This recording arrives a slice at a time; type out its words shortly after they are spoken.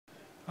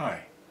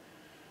Hi,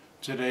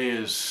 today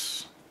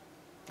is,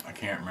 I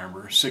can't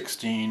remember,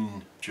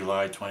 16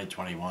 July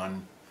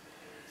 2021.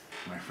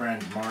 My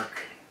friend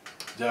Mark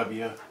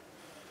W.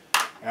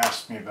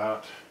 asked me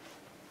about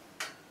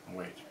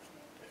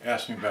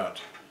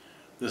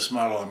this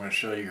model I'm going to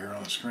show you here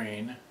on the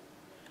screen.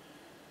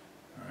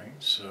 Alright,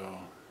 so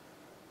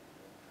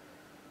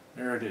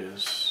there it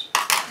is,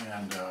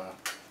 and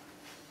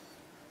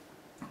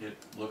it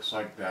looks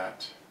like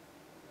that.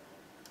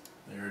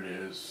 There it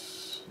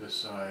is, this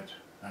side,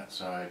 that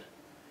side,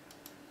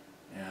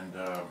 and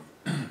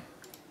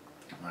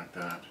like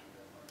that.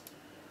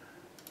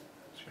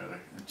 It's got an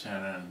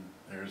antenna, and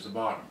there's the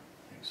bottom.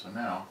 Okay, so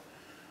now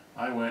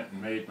I went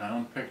and made my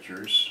own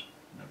pictures.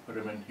 I put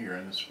them in here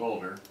in this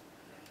folder.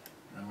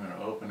 I'm going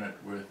to open it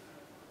with,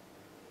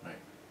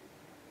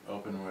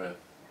 open with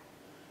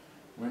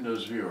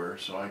Windows Viewer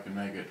so I can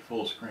make it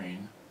full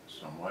screen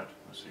somewhat.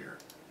 Let's see here.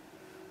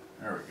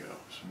 There we go.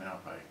 So now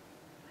if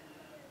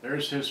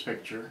there's his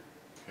picture.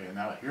 Okay,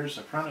 now here's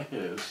the front of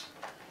his.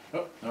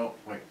 Oh, no,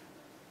 wait.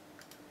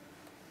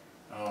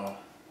 Oh,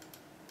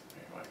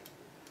 okay, wait.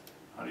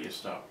 How do you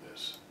stop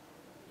this?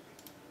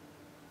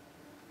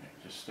 Okay,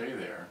 just stay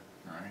there,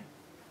 alright?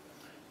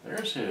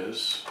 There's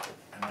his,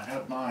 and I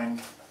have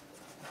mine.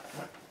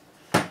 What?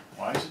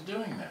 Why is it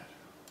doing that?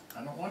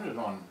 I don't want it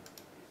on,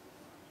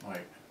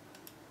 like,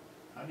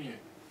 how do you,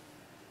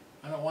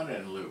 I don't want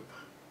it in loop.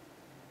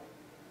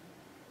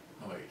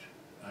 Oh, wait,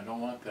 I don't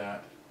want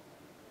that.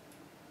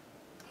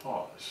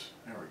 Pause.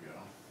 There we go.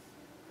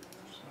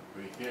 So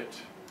if we hit.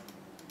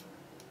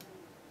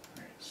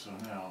 Alright, so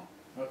now,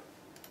 oh,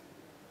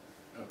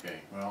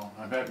 okay, well,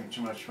 I'm having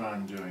too much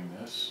fun doing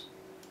this.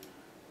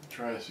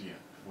 Try this again.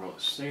 Will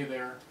it stay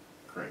there?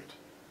 Great.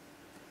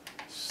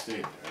 Stay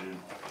there. I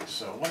didn't. Okay,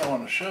 so what I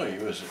want to show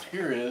you is that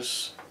here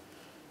is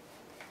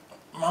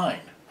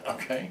mine.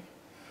 Okay,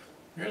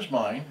 here's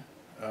mine,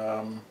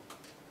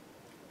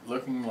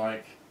 looking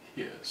like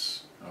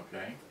his.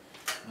 Okay,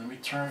 let me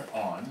turn it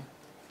on.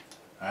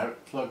 I have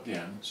it plugged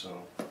in,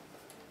 so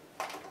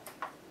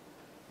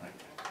I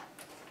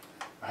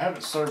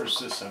haven't serviced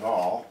this at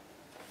all,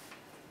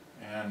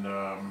 and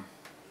I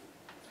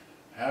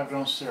have it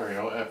on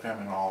stereo, FM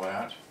and all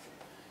that,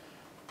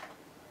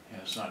 and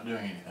it's not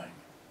doing anything.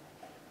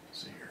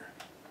 Let's see here.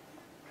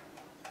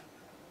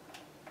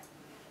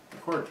 The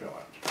cord fell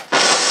out.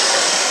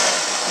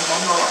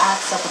 Manual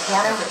acts at the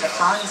piano with the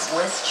Franz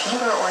Liszt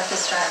Chamber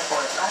Orchestra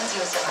for Franz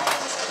Joseph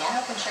Haydn's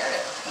Piano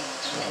Concerto in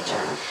G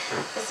major.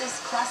 This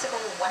is classical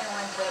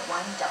 101.1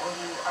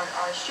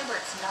 WRR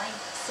Schubert's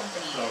 9th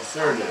Symphony. So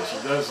there it is.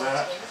 It does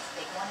that.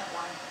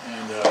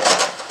 And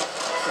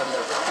from the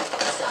Rock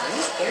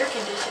Sons Air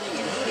Conditioning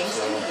and Heating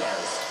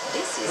Studios.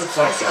 This is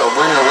classical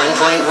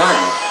 101.1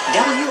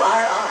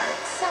 WRR.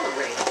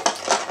 Celebrate.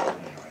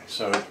 Anyway,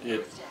 so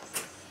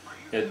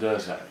it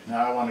does that.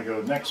 Now I want to go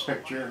next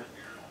picture.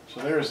 So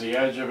there's the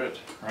edge of it,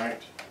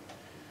 right?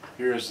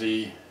 Here's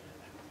the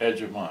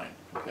edge of mine,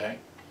 okay?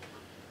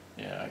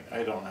 Yeah,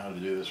 I don't know how to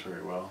do this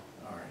very well.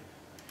 All right.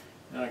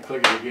 Then I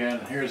click it again,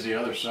 and here's the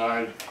other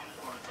side.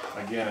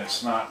 Again,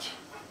 it's not,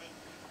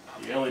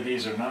 the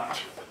LEDs are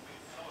not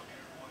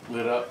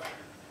lit up.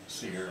 Let's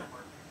see here.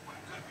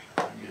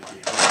 There we go.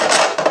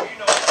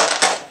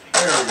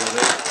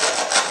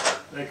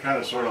 They kind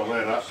of sort of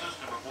lit up.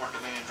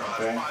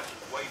 Okay.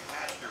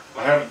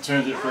 I haven't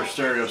tuned it for a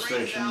stereo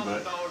station,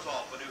 but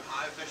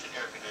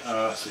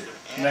let's see.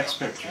 Next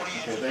picture.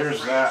 Okay,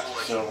 there's that.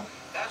 So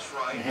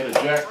you hit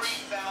eject.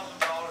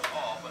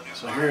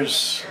 So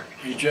here's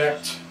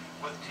eject.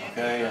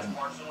 Okay, and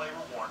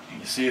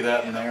you see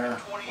that in there,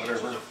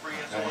 whatever.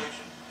 Okay.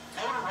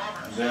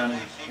 And then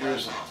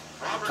here's the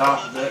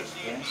top of it.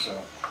 Okay,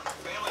 so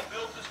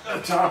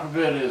the top of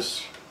it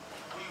is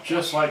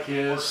just like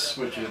his,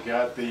 which has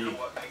got the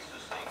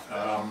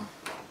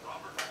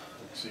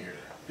let's see here.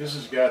 This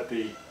has got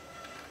the,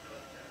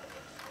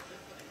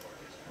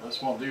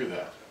 this won't do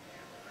that.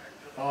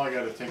 Oh, I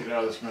got to take it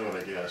out of this mode,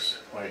 I guess.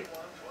 Wait,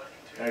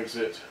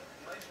 exit,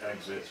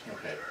 exit,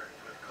 okay.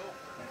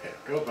 Okay,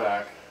 go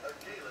back.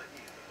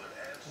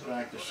 Go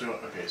back to show,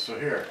 okay, so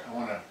here, I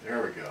want to,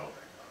 there we go.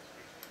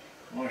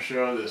 I want to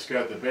show that it's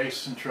got the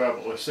bass and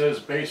treble. It says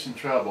bass and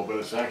treble, but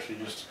it's actually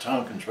just a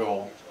tone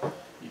control.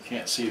 You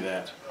can't see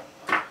that.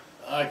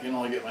 I can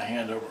only get my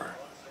hand over it.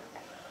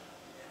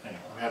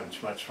 Anyway, I'm having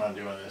too much fun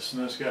doing this.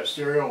 And it's got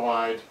stereo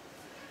wide,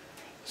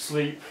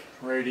 sleep,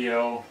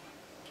 radio,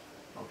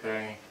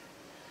 okay.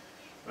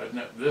 But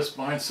no, this,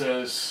 mine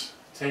says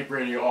tape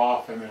radio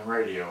off and then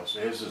radio. So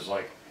his is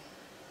like,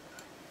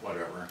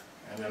 whatever.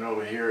 And then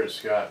over here it's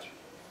got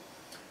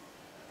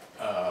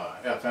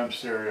FM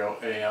stereo,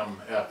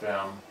 AM,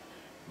 FM,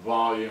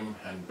 volume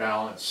and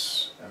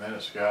balance. And then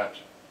it's got,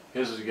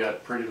 his has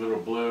got pretty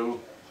little blue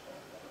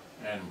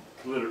and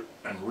glitter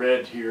and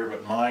red here,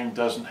 but mine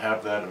doesn't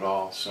have that at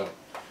all. So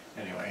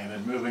anyway, and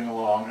then moving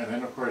along, and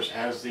then of course it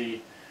has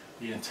the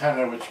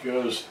antenna which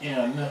goes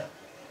in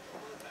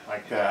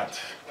like that.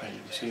 You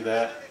can see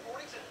that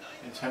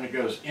the antenna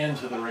goes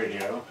into the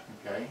radio.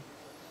 Okay,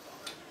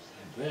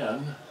 and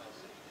then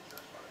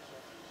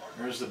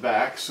There's the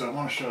back, so I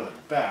want to show the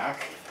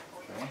back.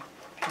 Okay,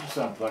 let's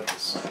unplug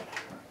this side.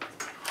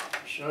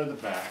 Show the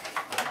back.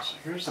 Right, so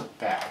here's the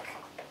back.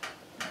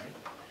 Right.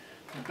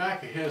 The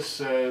back of his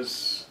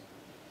says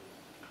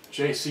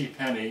J.C.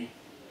 Penney,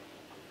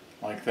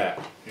 like that.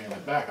 Okay, and the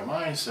back of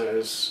mine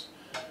says,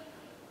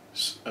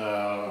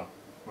 well,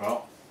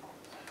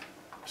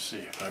 let's see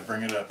if I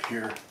bring it up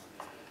here.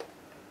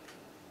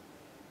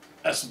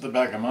 That's what the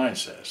back of mine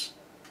says.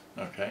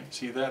 Okay,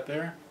 see that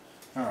there?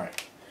 All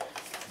right.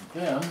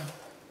 And then,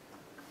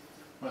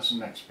 what's the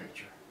next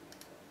picture?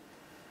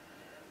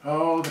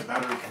 Oh, the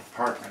battery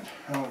compartment.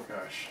 Oh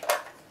gosh.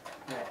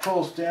 It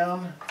pulls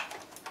down.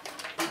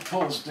 It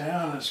pulls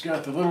down. It's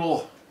got the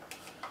little.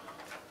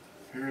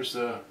 Here's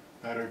the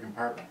battery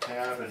compartment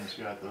tab, and it's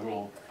got the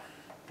little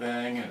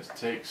thing, and it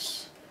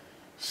takes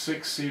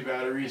 6 C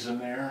batteries in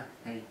there.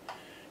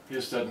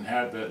 His doesn't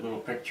have that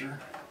little picture,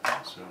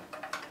 so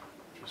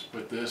just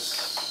put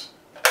this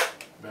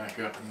back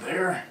up in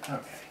there.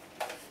 Okay.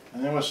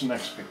 And then what's the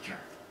next picture?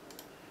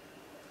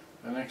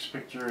 The next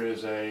picture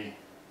is a,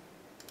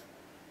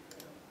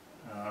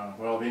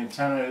 well, the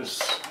antenna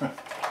is,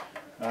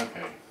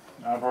 okay,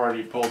 I've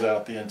already pulled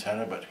out the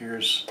antenna, but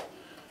here's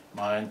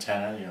my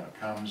antenna. You know, it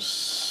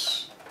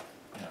comes,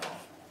 you know,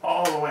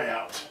 all the way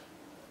out.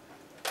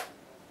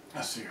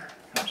 Let's see here.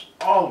 It comes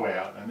all the way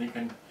out, and you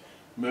can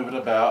move it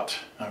about.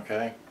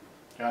 Okay,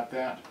 got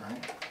that,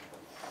 right?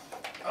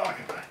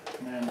 Okay,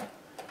 and then,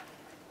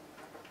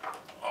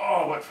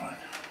 oh, what fun.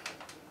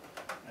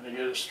 And to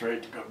get it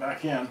straight to go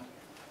back in.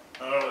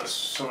 Oh, it's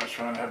so much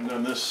fun. I haven't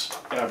done this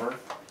ever.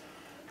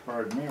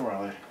 Pardon me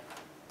while I get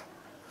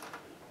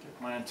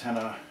my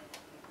antenna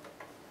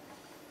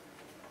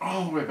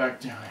all the way back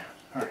down here.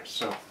 Alright,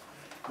 so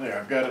there,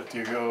 I've got it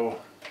to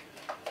go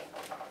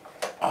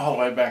all the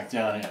way back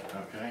down in.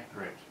 Okay,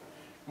 great.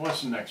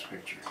 What's the next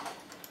picture?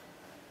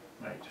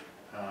 Right.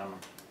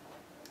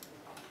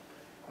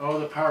 Oh,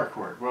 the power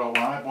cord. Well,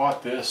 when I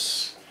bought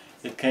this,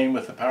 it came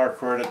with the power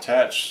cord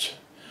attached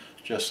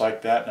just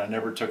like that, and I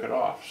never took it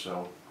off,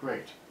 so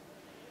great.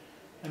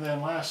 And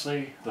then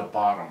lastly, the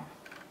bottom.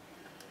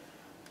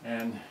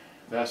 And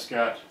that's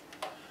got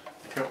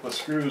a couple of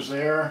screws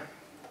there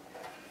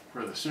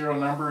for the serial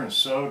number, and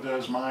so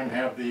does mine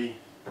have the,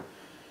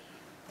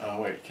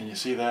 wait, can you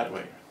see that?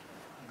 Wait,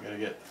 I gotta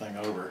get the thing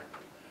over.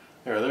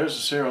 There's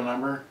the serial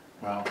number.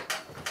 Well,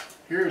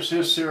 here's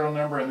his serial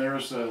number, and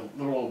there's the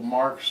little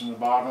marks in the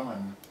bottom,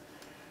 and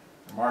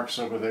the marks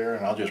over there,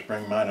 and I'll just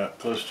bring mine up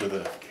close to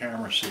the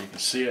camera so you can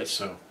see it.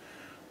 So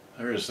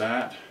there's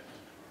that,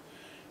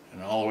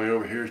 and all the way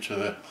over here to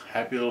the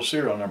happy little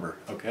serial number,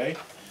 okay?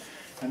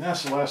 And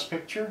that's the last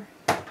picture.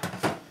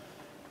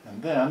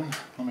 And then,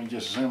 let me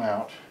just zoom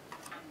out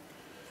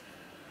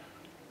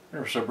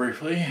ever so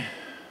briefly,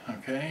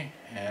 okay?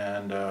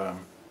 And,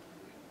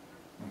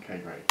 okay,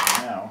 great.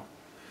 Now,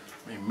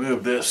 let me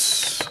move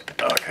this,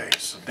 okay,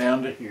 so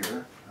down to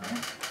here,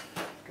 right?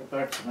 Go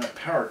back to my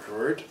power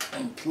cord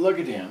and plug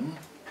it in,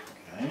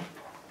 okay?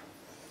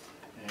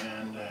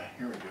 And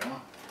here we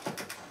go.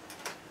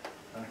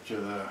 Back to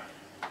the,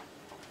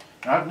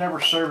 now, I've never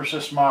serviced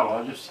this model.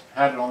 I just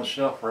had it on the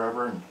shelf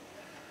forever, and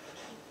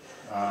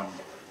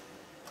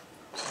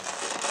so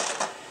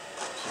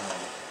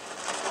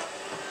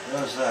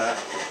there's that.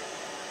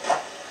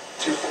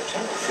 To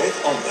September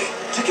 5th only.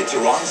 Tickets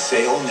are on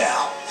sale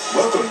now.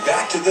 Welcome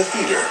back to the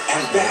theater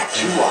and back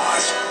to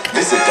Oz.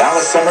 Visit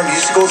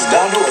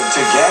DallasSummerMusicals.org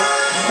to get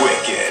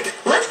wicked.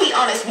 Let's be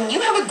honest, when you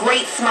have a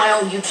great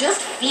smile, you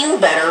just feel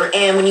better,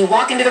 and when you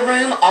walk into the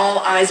room, all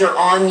eyes are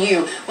on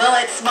you. Well,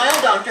 at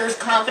Smile Doctors,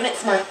 confident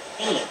smile.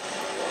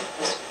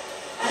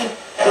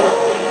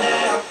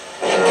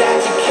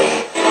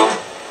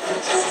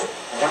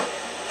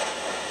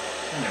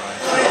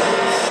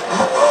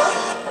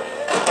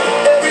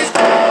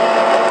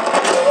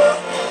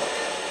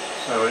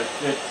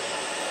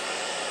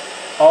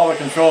 All the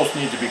controls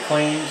need to be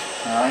cleaned,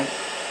 alright?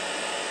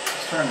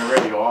 Let's turn the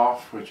radio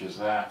off, which is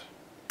that.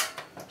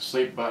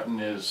 Sleep button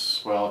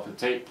is, well, if the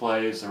tape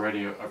plays, the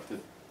radio, if the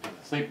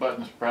sleep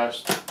button is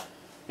pressed,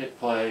 hit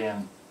play,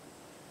 and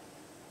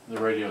the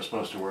radio is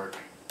supposed to work.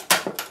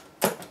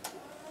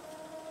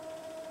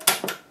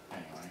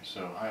 Anyway,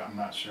 so I'm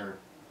not sure.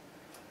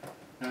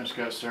 And it's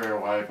got stereo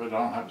wipe, but I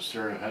don't have a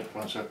stereo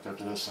headphones hooked up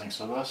to this thing,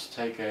 so let's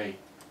take a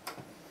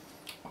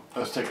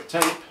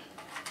tape.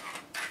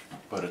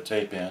 Put a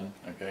tape in.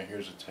 Okay,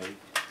 here's a tape.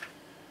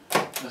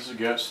 This is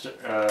got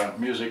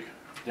music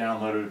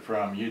downloaded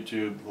from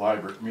YouTube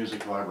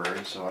music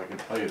library, so I can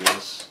play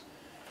this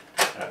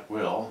at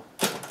will.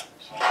 So,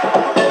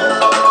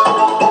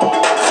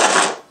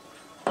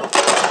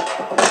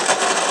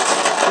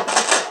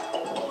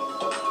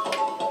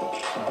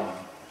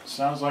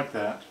 sounds like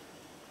that.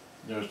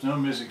 There's no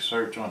music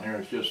search on here.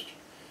 It's just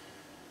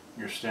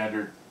your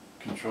standard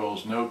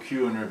controls. No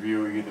cue and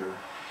review either.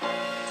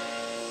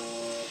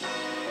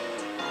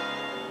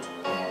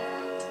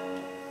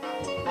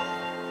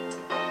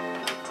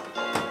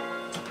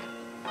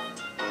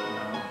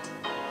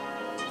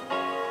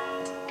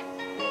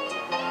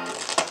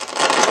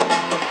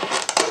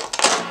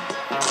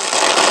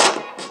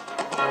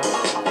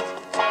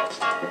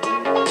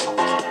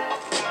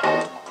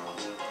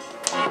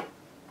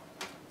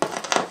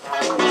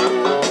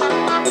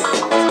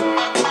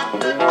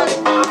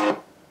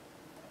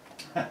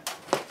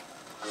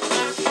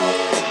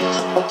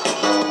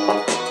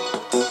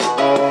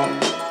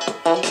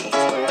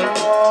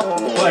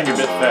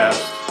 bit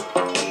fast.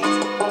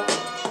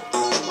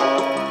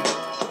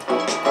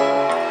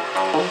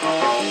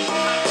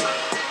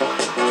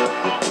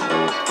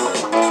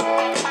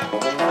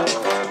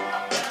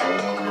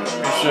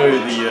 Let me show you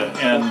the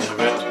end of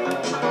it.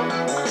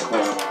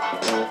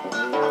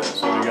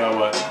 So we got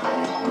what?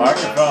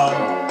 Microphone,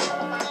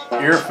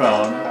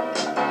 earphone,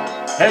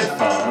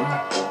 headphone,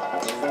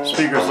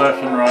 speakers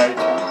left and right,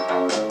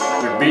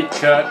 your beat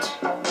cut,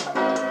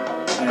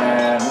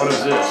 and what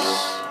is this?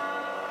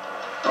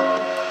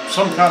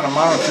 Some kind of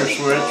monitor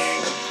switch,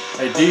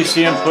 a DC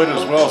input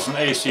as well as an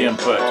AC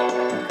input.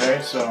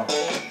 Okay, so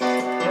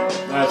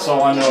that's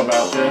all I know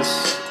about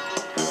this.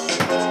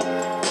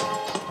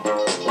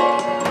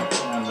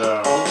 And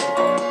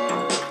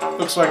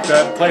looks like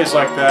that, plays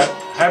like that.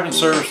 Haven't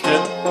serviced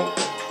it,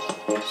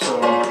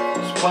 so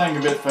it's playing a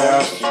bit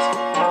fast.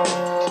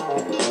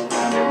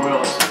 And it will,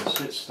 let's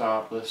hit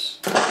stopless.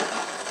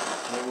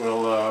 It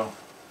will,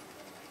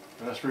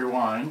 let's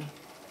rewind.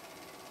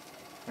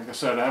 Like I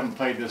said, I haven't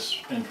played this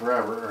in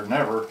forever, or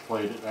never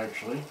played it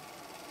actually.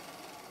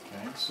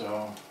 Okay,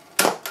 so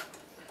I'm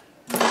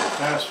going to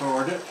fast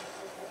forward it.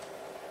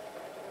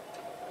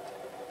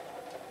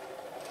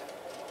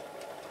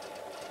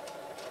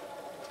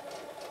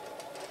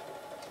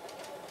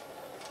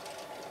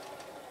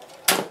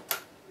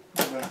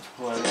 Go back to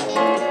play.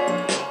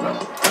 Oh,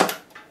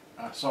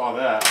 I saw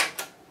that.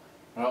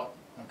 Well,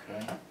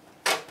 okay.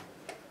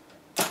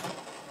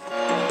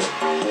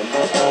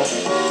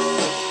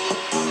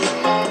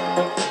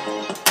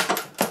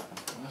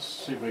 Let's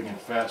see if we can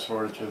fast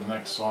forward to the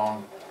next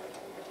song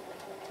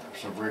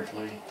so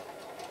briefly.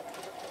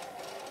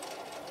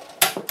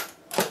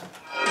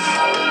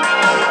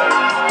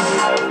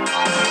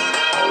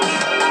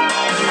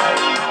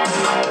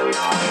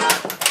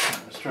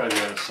 Let's try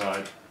the other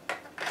side.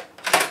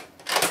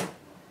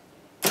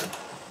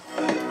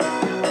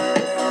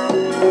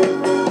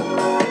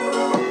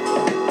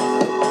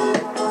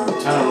 The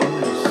tone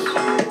is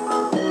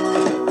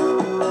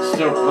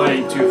still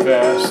playing too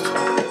fast.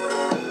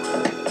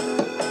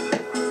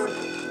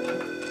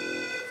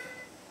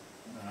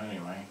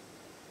 Anyway.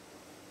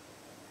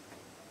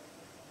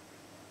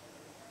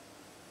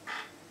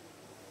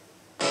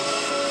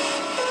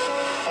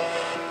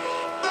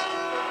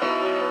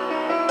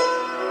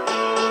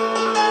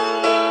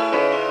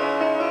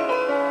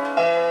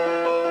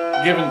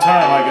 Given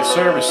time, I could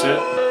service it.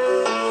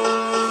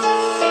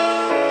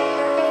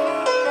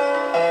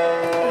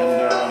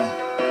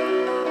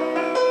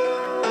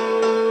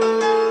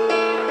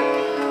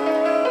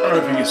 I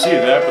don't know if you can see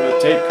that, but the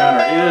tape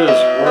counter is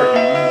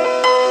working.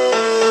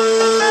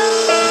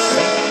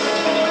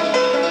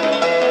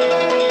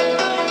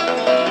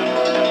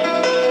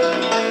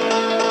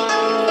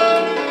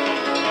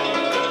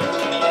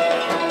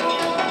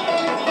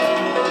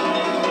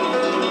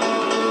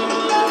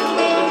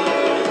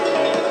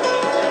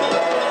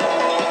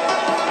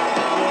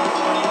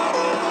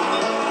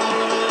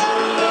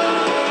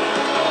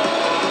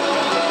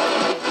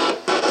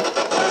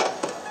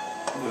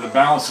 The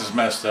balance is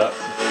messed up.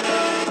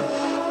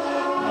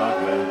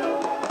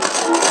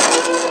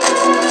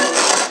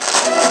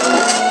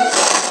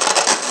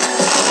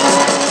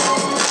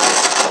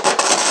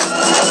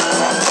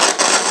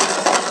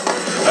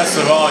 That's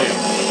the volume.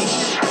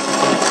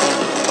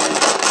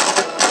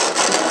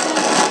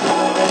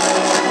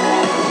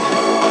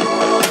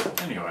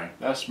 Anyway,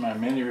 that's my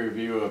mini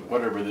review of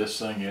whatever this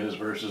thing is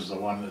versus the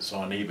one that's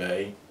on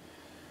eBay.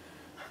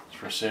 It's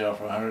for sale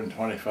for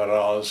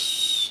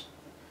 $125.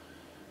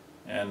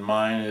 And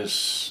mine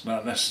is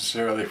not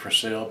necessarily for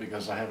sale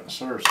because I haven't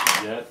serviced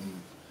it yet,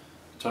 and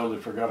totally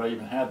forgot I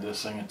even had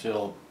this thing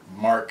until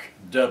Mark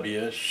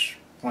W.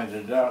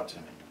 pointed it out to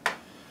me.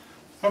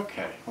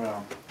 Okay,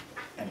 well,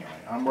 anyway,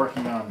 I'm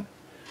working on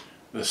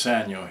the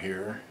Sanyo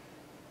here,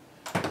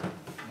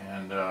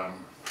 and I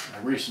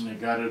recently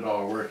got it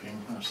all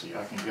working. Let's see,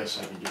 I can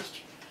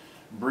just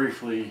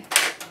briefly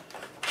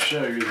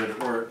show you that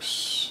it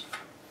works.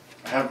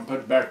 I haven't put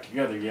it back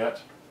together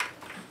yet.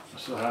 I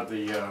still have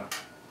the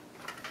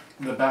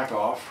back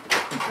off.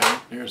 Okay,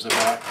 here's the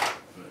back.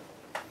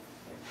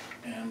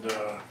 And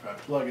if I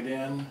plug it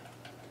in,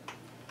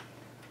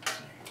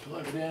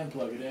 plug it in,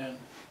 and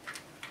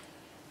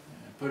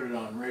put it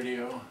on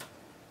radio.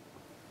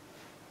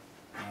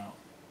 Well,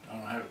 I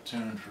don't have it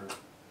tuned for,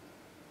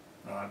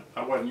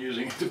 I wasn't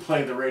using it to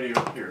play the radio.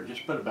 Here,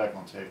 just put it back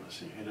on tape. Let's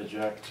see, hit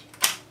eject.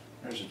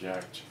 There's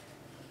eject.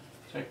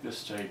 Take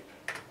this tape,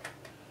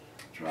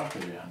 drop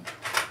it in,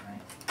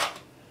 right?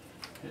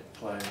 Hit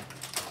play.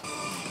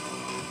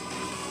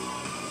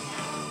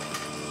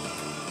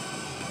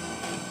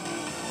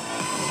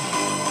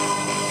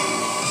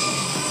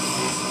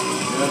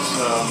 Let's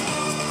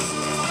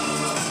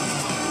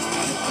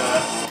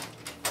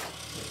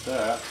get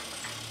that.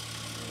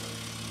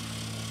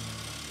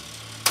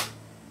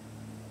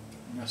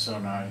 That's so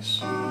nice.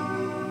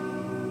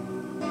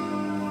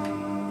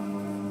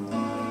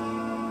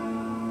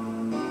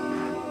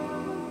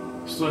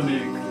 Still need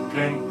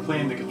to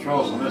clean the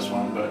controls on this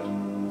one, but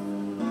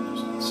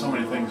there's so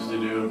many things to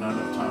do, not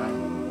enough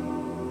time.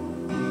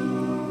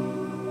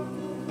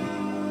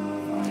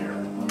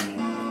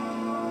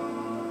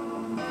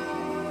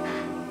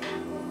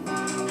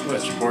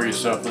 let you bore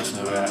yourself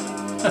listening to that.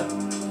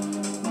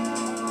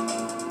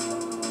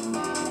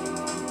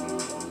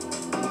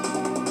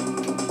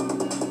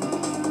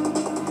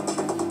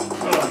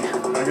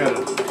 Oh, I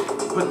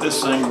gotta put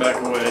this thing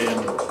back away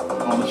and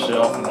on the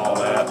shelf and all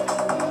that.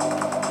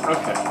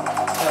 Okay.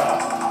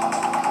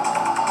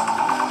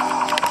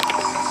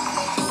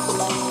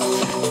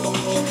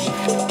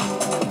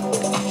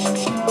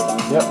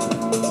 Yep.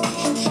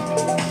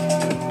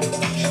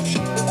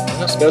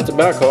 Let's get the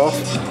back off.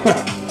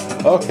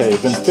 Okay,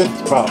 it's been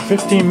about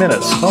 15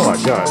 minutes. Oh my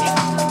gosh.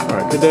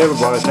 Alright, good day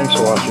everybody. Thanks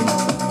for watching.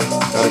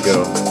 Gotta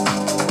go.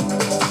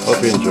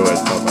 Hope you enjoyed.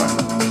 Bye bye.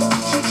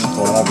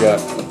 Oh, and I've got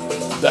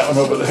that one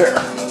over there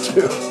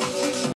too.